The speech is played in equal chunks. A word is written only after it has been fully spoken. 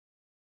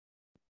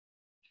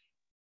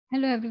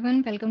Hello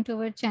everyone, welcome to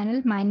our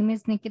channel. My name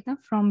is Nikita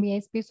from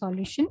BISP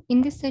Solution. In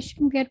this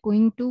session, we are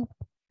going to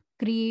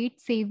create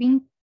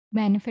saving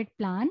benefit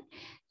plan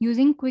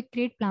using quick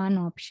create plan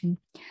option.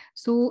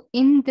 So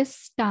in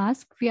this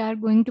task, we are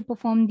going to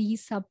perform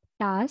these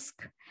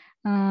subtasks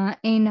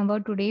in our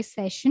today's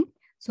session.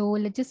 So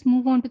let's just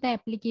move on to the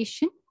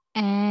application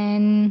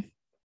and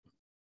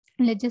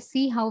let's just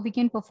see how we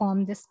can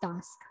perform this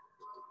task.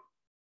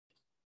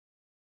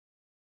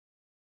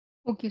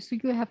 Okay, so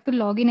you have to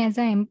log in as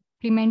an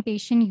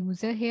implementation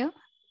user here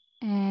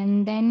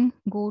and then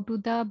go to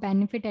the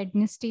benefit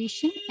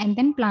administration and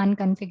then plan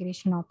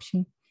configuration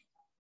option.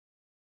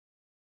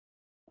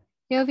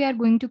 Here we are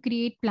going to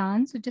create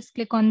plans. So just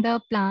click on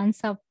the plan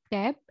sub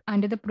tab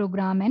under the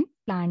program and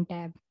plan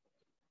tab.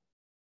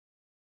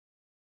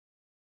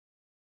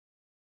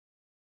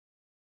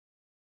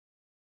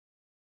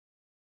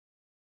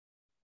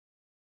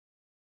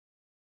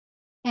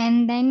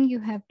 And then you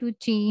have to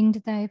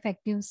change the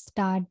effective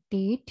start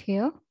date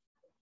here.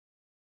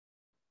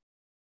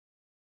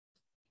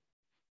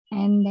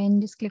 And then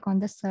just click on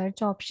the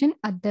search option.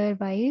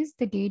 Otherwise,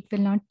 the date will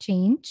not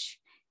change.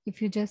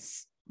 If you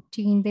just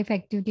change the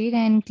effective date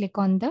and click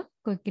on the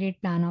quick create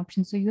plan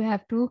option. So you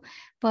have to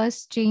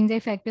first change the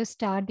effective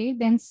start date,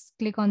 then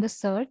click on the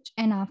search,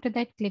 and after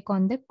that click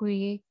on the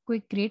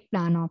quick create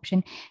plan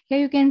option. Here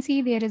you can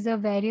see there is a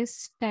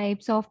various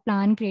types of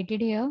plan created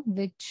here,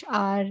 which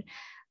are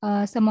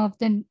some of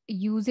the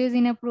uses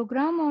in a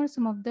program or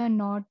some of the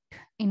not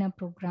in a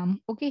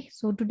program. Okay,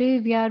 so today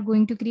we are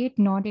going to create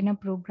not in a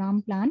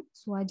program plan.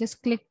 So I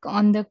just click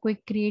on the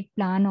quick create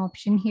plan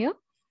option here.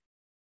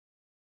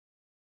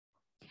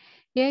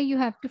 Here you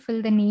have to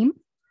fill the name.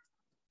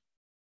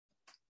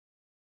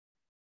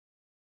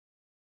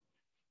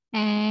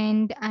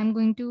 And I'm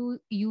going to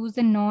use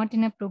the not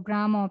in a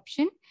program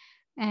option.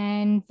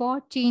 And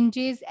what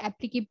changes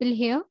applicable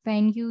here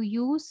when you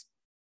use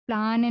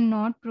plan and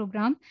not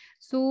program.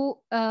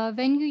 So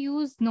when you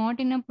use not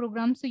in a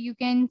program, so you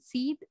can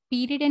see the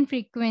period and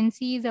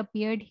frequency is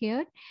appeared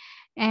here.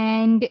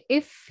 And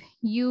if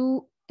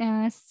you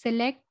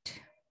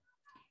select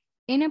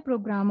in a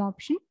program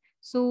option,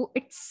 so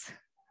it's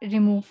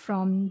removed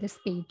from this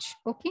page.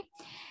 Okay.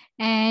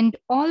 And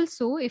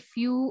also if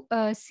you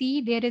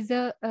see there is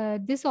a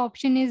this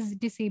option is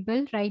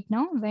disabled right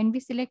now. When we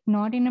select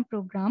not in a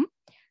program,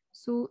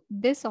 so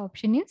this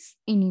option is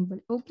enabled.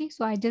 Okay,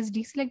 so I just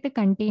deselect the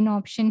contain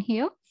option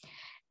here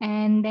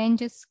and then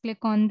just click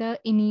on the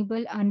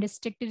enable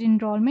unrestricted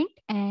enrollment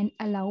and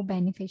allow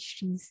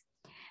beneficiaries.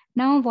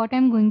 Now what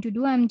I'm going to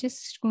do, I'm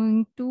just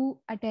going to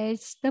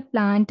attach the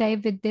plan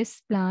type with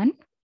this plan.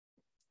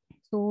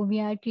 So we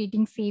are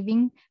creating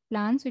saving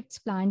plan. So its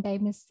plan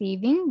type is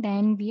saving.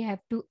 Then we have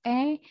to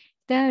add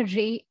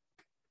the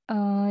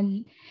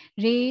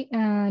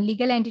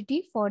legal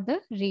entity for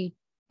the rate.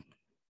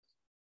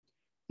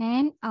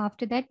 And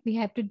after that, we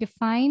have to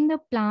define the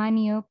plan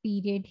year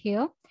period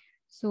here.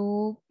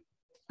 So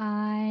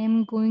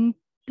I'm going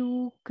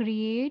to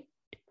create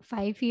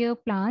 5-year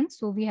plan.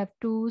 So we have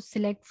to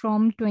select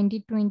from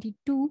 2022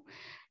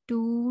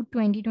 to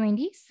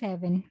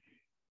 2027.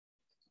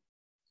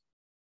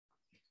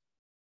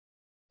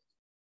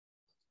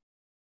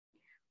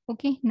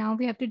 Okay, now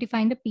we have to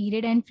define the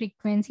period and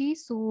frequency.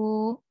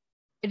 So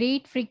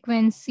rate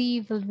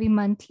frequency will be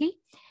monthly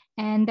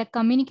and the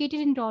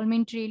communicated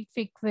enrollment rate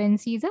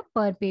frequency is a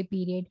per pay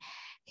period.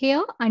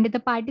 Here under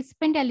the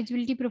participant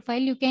eligibility profile,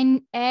 you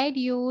can add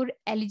your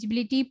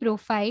eligibility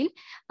profile,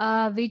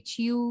 which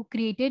you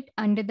created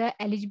under the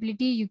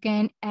eligibility. You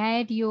can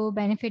add your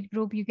benefit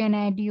group. You can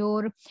add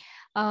your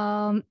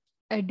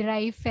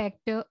drive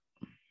factor.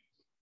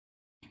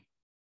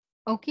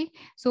 Okay,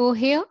 so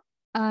here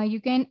you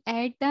can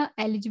add the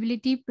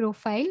eligibility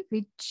profile,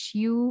 which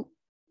you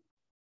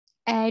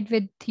add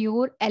with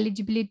your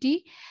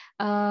eligibility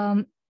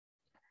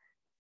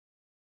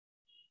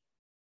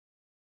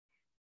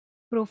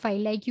profile.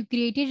 Like you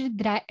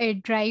created a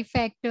drive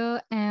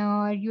factor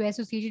or you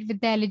associated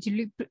with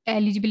the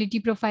eligibility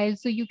profile.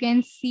 So you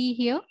can see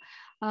here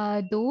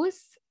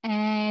those,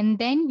 and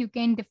then you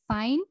can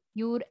define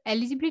your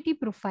eligibility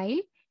profile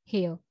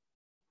here.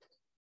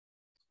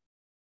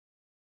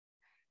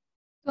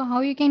 So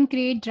how you can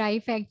create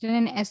drive factor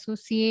and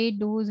associate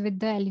those with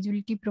the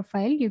eligibility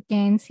profile, you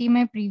can see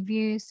my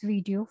previous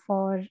video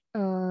for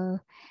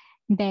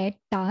that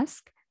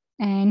task.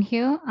 And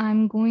here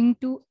I'm going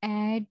to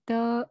add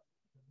the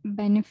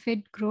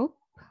benefit group.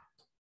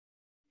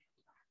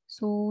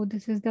 So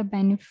this is the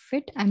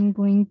benefit I'm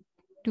going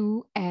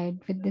to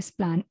add with this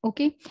plan.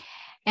 Okay.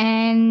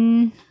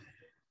 And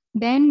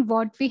then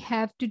what we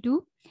have to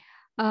do,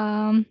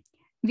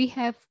 we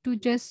have to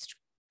just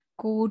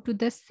go to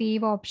the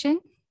save option,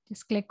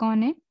 just click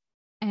on it,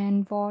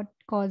 and what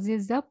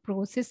causes the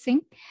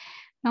processing.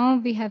 Now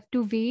we have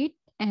to wait,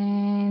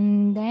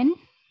 and then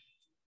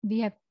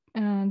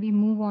we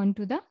move on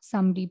to the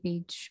summary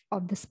page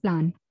of this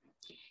plan,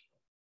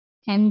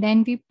 and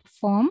then we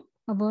perform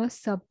our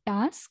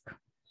subtask.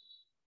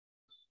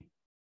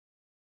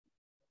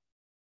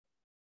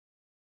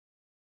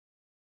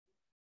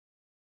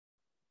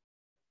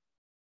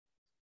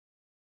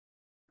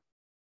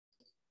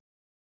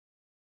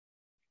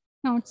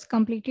 now it's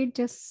completed.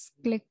 Just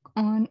click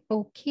on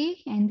OK.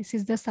 And this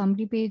is the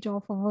summary page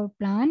of our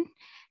plan.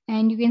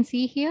 And you can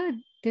see here,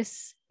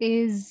 this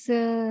is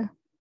that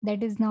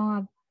is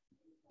now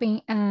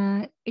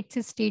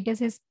its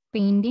status is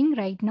pending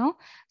right now.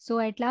 So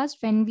at last,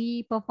 when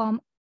we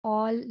perform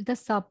all the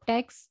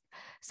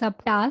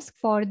subtask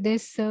for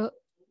this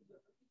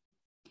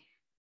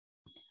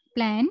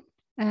plan,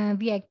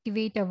 we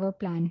activate our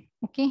plan.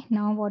 Okay,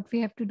 now what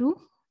we have to do,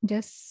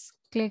 just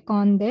click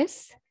on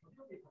this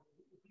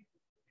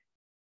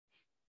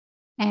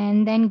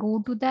and then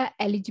go to the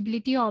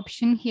eligibility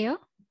option here,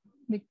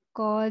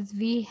 because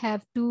we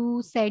have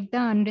to set the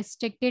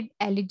unrestricted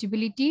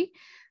eligibility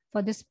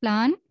for this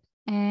plan.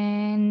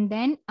 And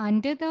then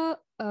under the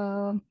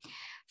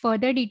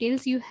further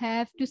details, you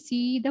have to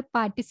see the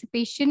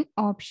participation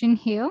option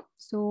here.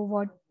 So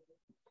what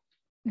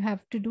you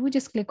have to do,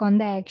 just click on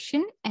the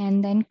action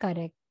and then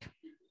correct.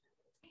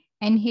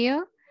 And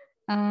here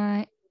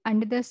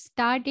under the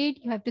start date,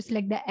 you have to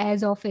select the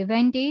as of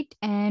event date,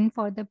 and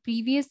for the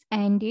previous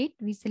end date,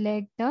 we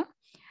select the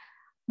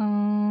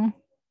 1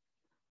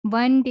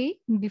 day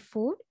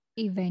before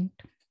event.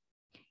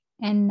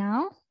 And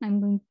now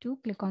I'm going to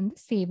click on the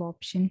save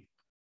option.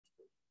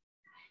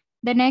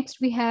 The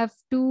next, we have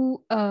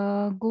to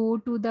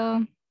go to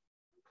the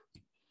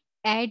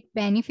add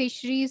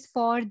beneficiaries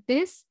for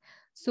this.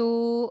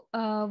 So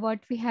what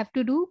we have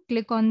to do,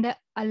 click on the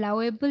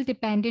allowable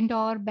dependent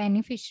or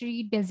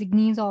beneficiary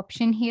designees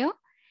option here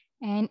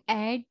and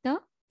add the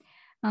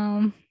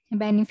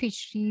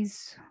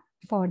beneficiaries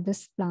for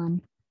this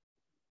plan.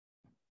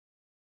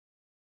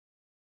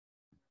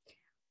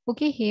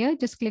 Okay, here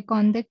just click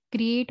on the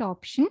create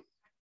option.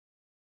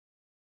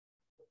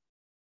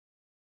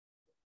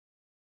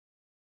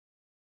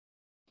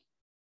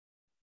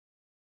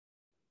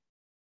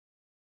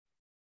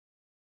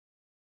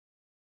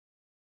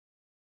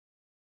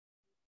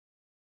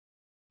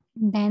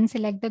 Then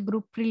select the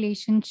group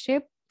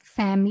relationship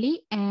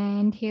family,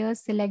 and here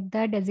select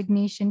the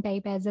designation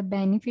type as a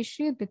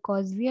beneficiary,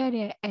 because we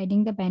are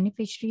adding the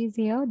beneficiaries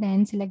here.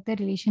 Then select the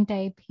relation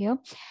type here.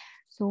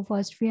 So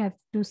first we have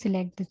to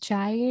select the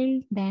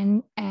child,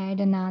 then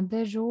add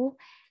another row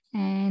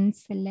and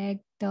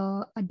select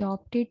the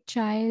adopted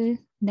child,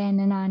 then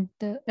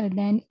another,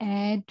 then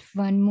add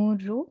one more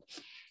row,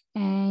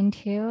 and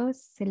here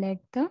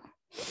select the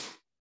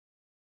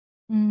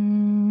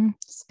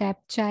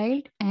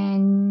stepchild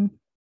and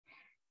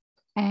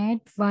add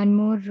one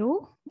more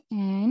row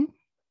and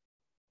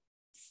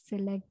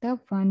select the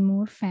one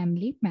more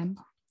family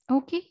member.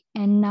 Okay,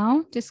 and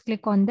now just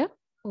click on the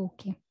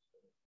OK.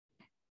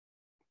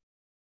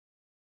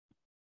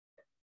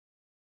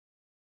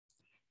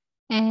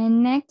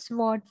 And next,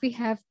 what we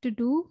have to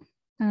do,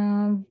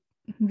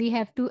 we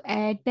have to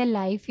add the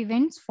live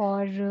events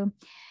for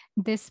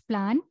this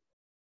plan.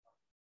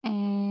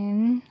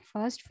 And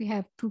first we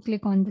have to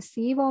click on the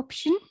save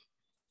option.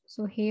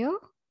 So here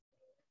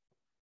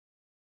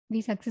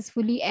we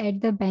successfully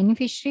add the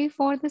beneficiary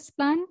for this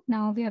plan.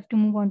 Now we have to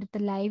move on to the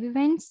live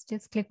events.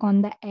 Just click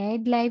on the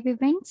add live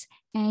events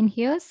and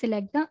here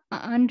select the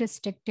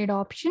unrestricted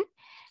option.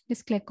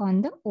 Just click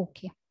on the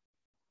OK.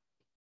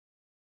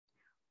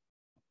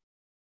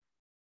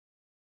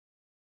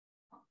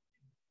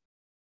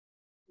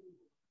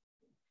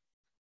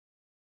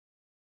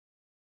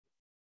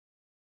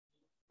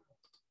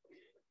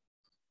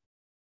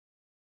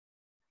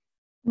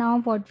 Now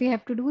what we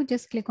have to do,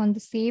 just click on the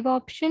save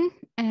option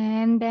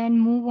and then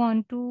move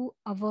on to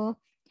our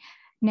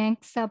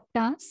next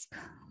subtask,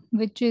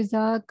 which is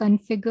a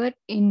configure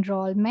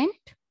enrollment.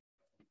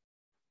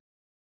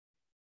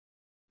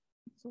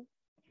 So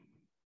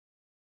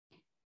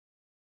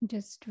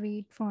just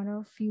wait for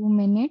a few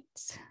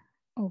minutes.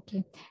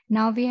 Okay,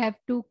 now we have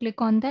to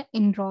click on the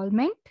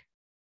enrollment.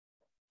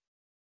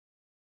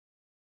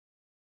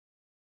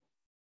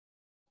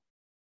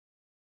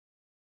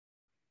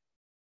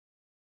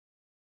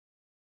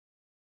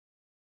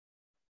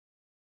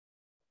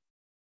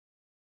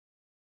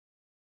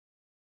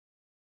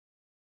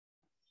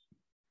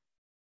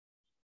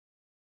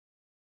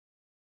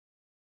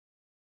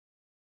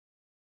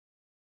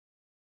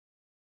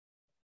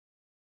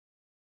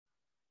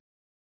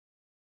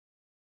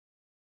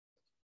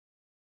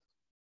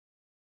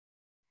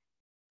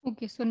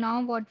 Okay, so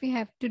now what we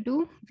have to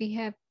do, we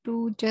have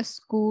to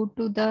just go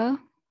to the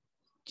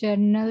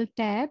journal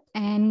tab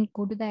and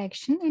go to the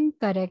action and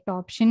correct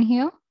option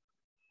here.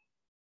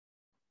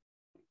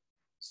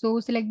 So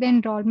select the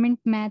enrollment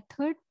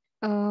method,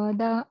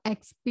 the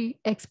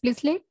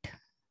explicit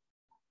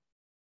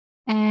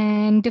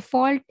and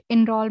default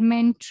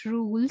enrollment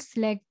rules.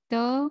 Select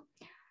the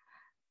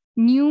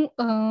new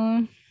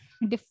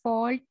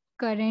default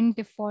current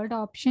default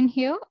option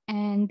here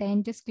and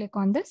then just click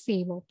on the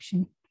save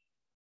option.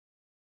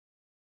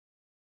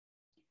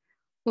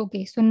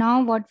 Okay, so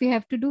now what we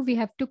have to do, we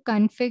have to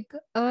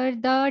configure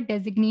the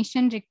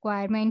designation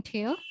requirement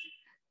here.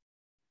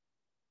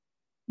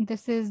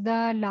 This is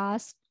the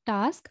last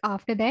task.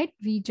 After that,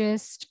 we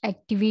just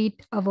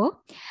activate our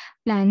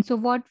plan. So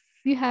what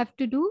we have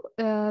to do,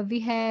 we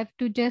have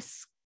to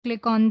just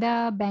click on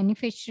the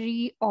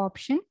beneficiary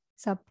option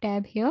sub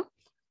tab here.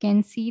 You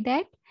can see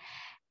that.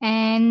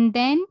 And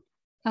then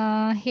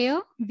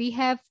here we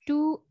have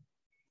to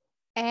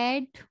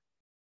add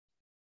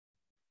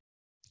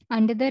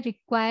under the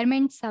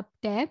requirement sub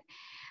tab.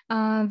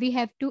 We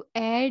have to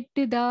add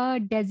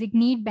the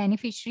designate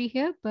beneficiary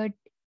here, but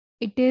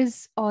it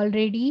is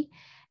already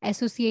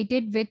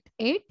associated with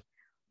it.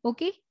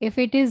 Okay, if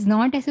it is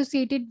not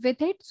associated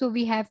with it, so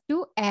we have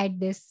to add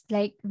this.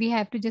 Like we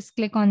have to just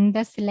click on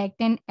the select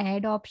and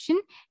add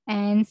option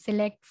and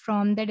select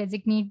from the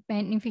designate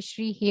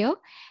beneficiary here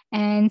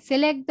and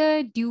select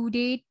the due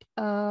date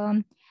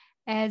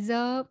as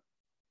a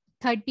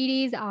 30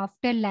 days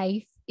after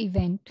life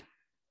event.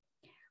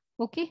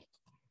 Okay,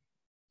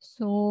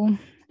 so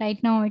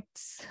right now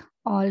it's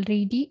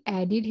already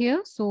added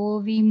here. So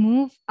we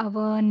move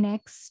our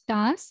next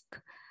task,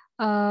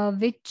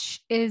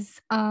 which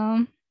is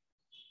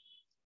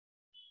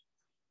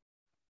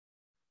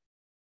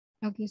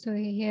okay, so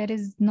here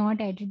is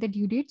not added the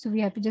due date. So we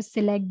have to just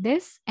select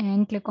this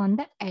and click on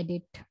the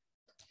edit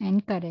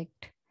and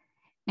correct.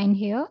 And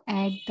here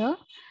add the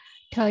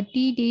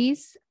 30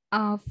 days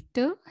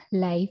after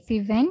life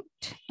event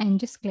and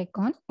just click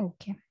on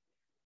OK.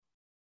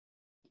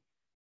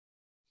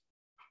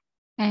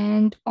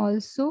 And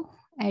also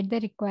add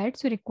the required.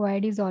 So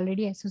required is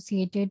already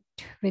associated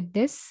with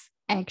this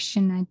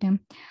action item.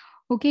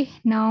 Okay,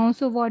 now,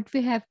 so what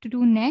we have to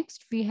do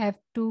next, we have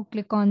to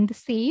click on the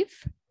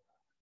save.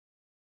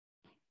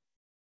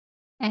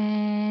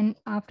 And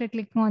after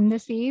clicking on the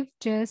save,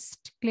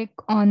 just click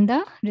on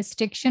the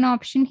restriction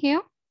option here.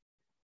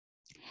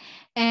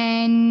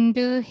 And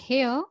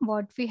here,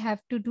 what we have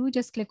to do,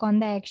 just click on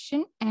the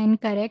action and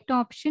correct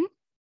option.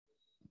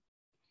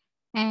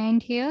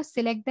 And here,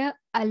 select the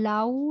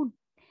allow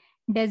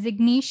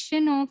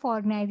designation of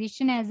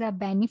organization as a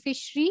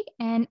beneficiary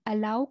and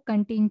allow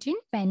contingent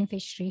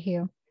beneficiary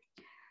here.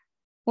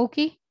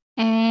 Okay,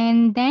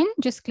 and then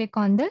just click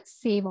on the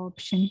save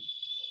option.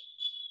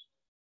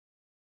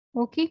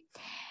 Okay,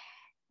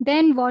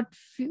 then what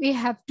we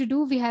have to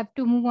do, we have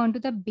to move on to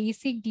the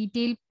basic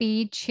detail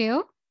page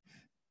here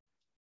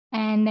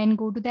and then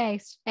go to the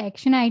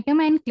action item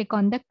and click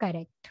on the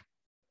correct.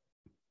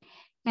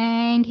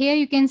 And here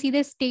you can see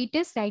the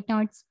status. Right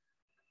now it's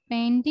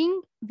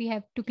pending. We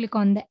have to click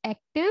on the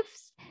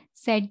actives,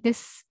 set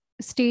this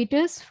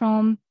status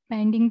from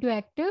pending to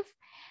active,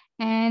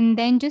 and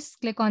then just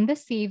click on the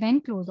save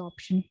and close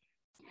option.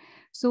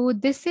 So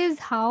this is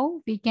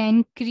how we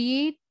can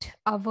create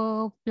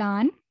our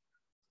plan.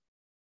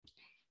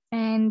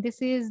 And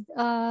this is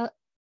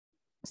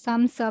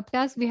some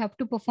subtasks we have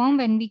to perform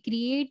when we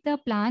create the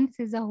plan. This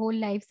is a whole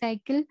life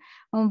cycle.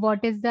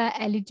 What is the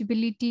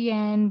eligibility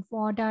and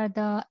what are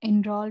the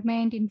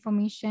enrollment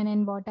information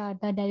and what are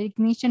the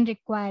designation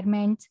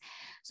requirements.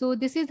 So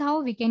this is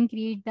how we can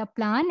create the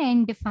plan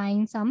and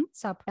define some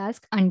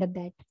subtasks under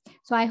that.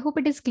 So I hope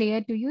it is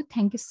clear to you.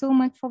 Thank you so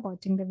much for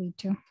watching the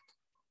video.